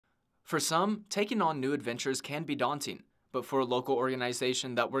For some, taking on new adventures can be daunting, but for a local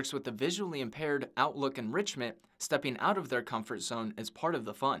organization that works with the visually impaired Outlook Enrichment, stepping out of their comfort zone is part of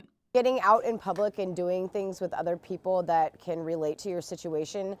the fun. Getting out in public and doing things with other people that can relate to your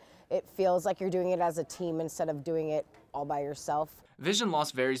situation, it feels like you're doing it as a team instead of doing it all by yourself. Vision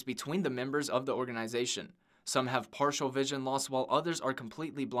loss varies between the members of the organization. Some have partial vision loss while others are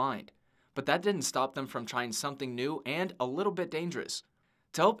completely blind. But that didn't stop them from trying something new and a little bit dangerous.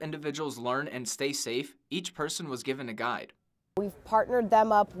 To help individuals learn and stay safe, each person was given a guide. We've partnered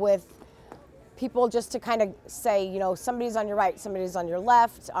them up with people just to kind of say, you know, somebody's on your right, somebody's on your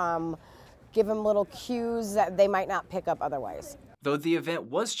left, give them little cues that they might not pick up otherwise. Though the event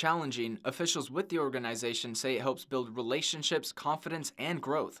was challenging, officials with the organization say it helps build relationships, confidence, and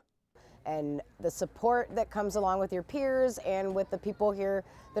growth. And the support that comes along with your peers and with the people here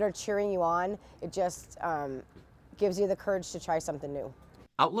that are cheering you on, it just gives you the courage to try something new.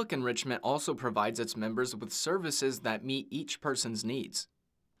 Outlook Enrichment also provides its members with services that meet each person's needs.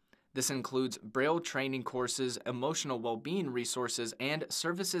 This includes Braille training courses, emotional well-being resources, and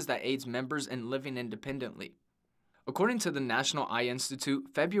services that aids members in living independently. According to the National Eye Institute,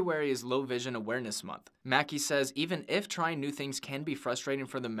 February is Low Vision Awareness Month. Mackey says even if trying new things can be frustrating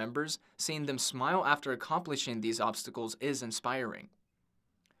for the members, seeing them smile after accomplishing these obstacles is inspiring.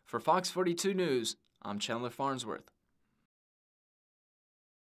 For Fox 42 News, I'm Chandler Farnsworth.